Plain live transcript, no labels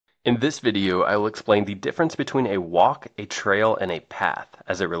In this video, I will explain the difference between a walk, a trail, and a path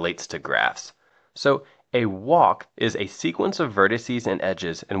as it relates to graphs. So, a walk is a sequence of vertices and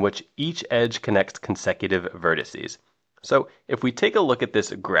edges in which each edge connects consecutive vertices. So, if we take a look at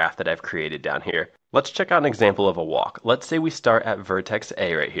this graph that I've created down here, let's check out an example of a walk. Let's say we start at vertex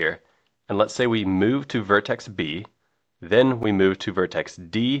A right here, and let's say we move to vertex B, then we move to vertex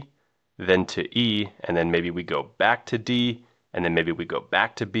D, then to E, and then maybe we go back to D, and then maybe we go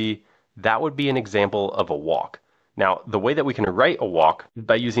back to B. That would be an example of a walk. Now, the way that we can write a walk is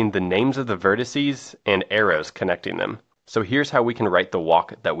by using the names of the vertices and arrows connecting them. So here's how we can write the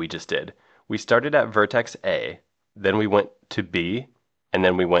walk that we just did. We started at vertex A, then we went to B, and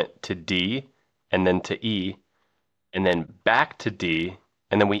then we went to D, and then to E, and then back to D,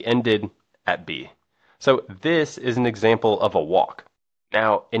 and then we ended at B. So this is an example of a walk.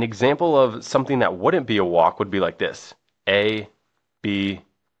 Now, an example of something that wouldn't be a walk would be like this: A, B,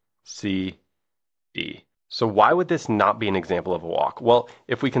 C, D. So why would this not be an example of a walk? Well,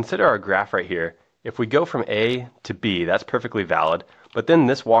 if we consider our graph right here, if we go from A to B, that's perfectly valid, but then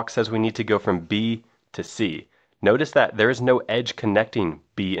this walk says we need to go from B to C. Notice that there is no edge connecting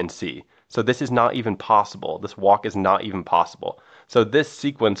B and C. So this is not even possible. This walk is not even possible. So this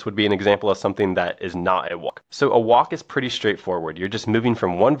sequence would be an example of something that is not a walk. So a walk is pretty straightforward. You're just moving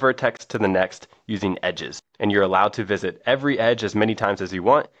from one vertex to the next using edges. And you're allowed to visit every edge as many times as you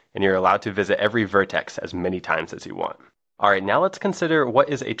want, and you're allowed to visit every vertex as many times as you want. Alright, now let's consider what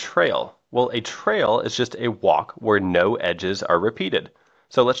is a trail. Well, a trail is just a walk where no edges are repeated.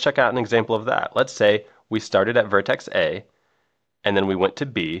 So let's check out an example of that. Let's say we started at vertex A, and then we went to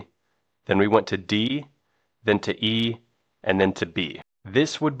B, then we went to D, then to E, and then to B.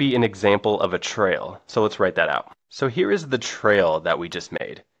 This would be an example of a trail, so let's write that out. So here is the trail that we just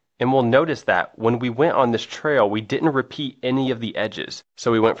made. And we'll notice that when we went on this trail, we didn't repeat any of the edges.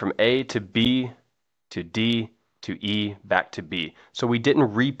 So we went from A to B, to D, to E, back to B. So we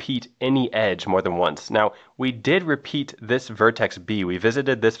didn't repeat any edge more than once. Now, we did repeat this vertex B. We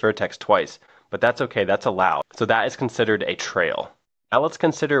visited this vertex twice, but that's okay, that's allowed. So that is considered a trail. Now let's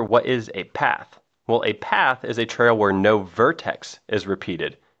consider what is a path. Well, a path is a trail where no vertex is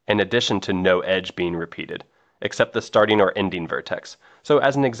repeated, in addition to no edge being repeated, except the starting or ending vertex. So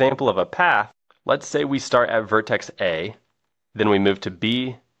as an example of a path, let's say we start at vertex A, then we move to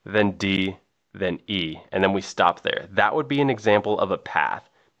B, then D, then E, and then we stop there. That would be an example of a path,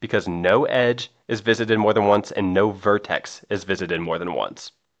 because no edge is visited more than once and no vertex is visited more than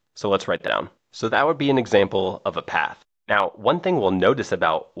once. So let's write that down. So that would be an example of a path. Now, one thing we'll notice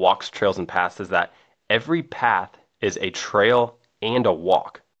about walks, trails, and paths is that every path is a trail and a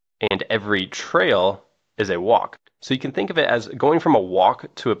walk, and every trail is a walk. So you can think of it as going from a walk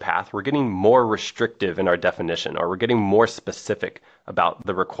to a path, we're getting more restrictive in our definition, or we're getting more specific about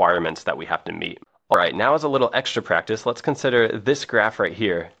the requirements that we have to meet. All right, now as a little extra practice, let's consider this graph right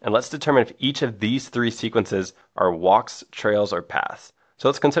here, and let's determine if each of these three sequences are walks, trails, or paths. So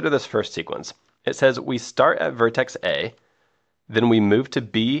let's consider this first sequence. It says we start at vertex A, then we move to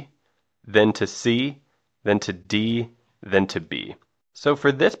B, then to C, then to D, then to B. So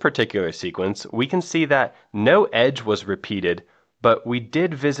for this particular sequence, we can see that no edge was repeated, but we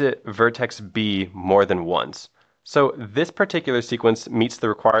did visit vertex B more than once. So this particular sequence meets the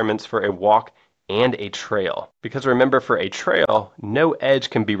requirements for a walk and a trail. Because remember, for a trail, no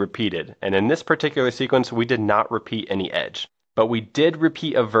edge can be repeated, and in this particular sequence, we did not repeat any edge. But we did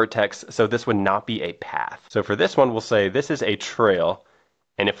repeat a vertex, so this would not be a path. So for this one, we'll say this is a trail,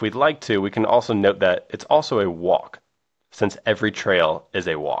 and if we'd like to, we can also note that it's also a walk, since every trail is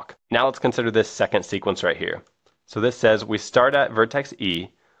a walk. Now let's consider this second sequence right here. So this says we start at vertex E,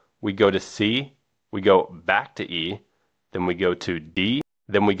 we go to C, we go back to E, then we go to D,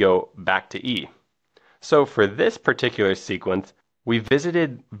 then we go back to E. So for this particular sequence, we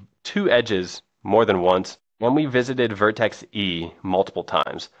visited two edges more than once, and we visited vertex E multiple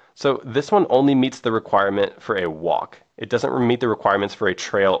times. So this one only meets the requirement for a walk. It doesn't meet the requirements for a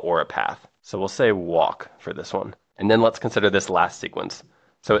trail or a path. So we'll say walk for this one. And then let's consider this last sequence.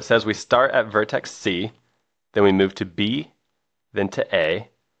 So it says we start at vertex C, then we move to B, then to A,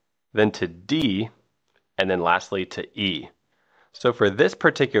 then to D, and then lastly to E. So for this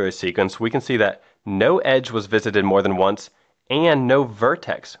particular sequence, we can see that no edge was visited more than once, and no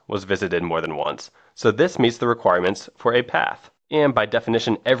vertex was visited more than once. So this meets the requirements for a path. And by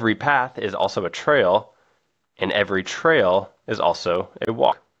definition, every path is also a trail, and every trail is also a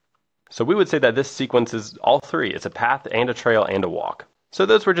walk. So we would say that this sequence is all three. It's a path and a trail and a walk. So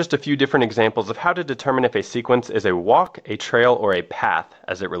those were just a few different examples of how to determine if a sequence is a walk, a trail, or a path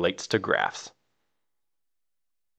as it relates to graphs.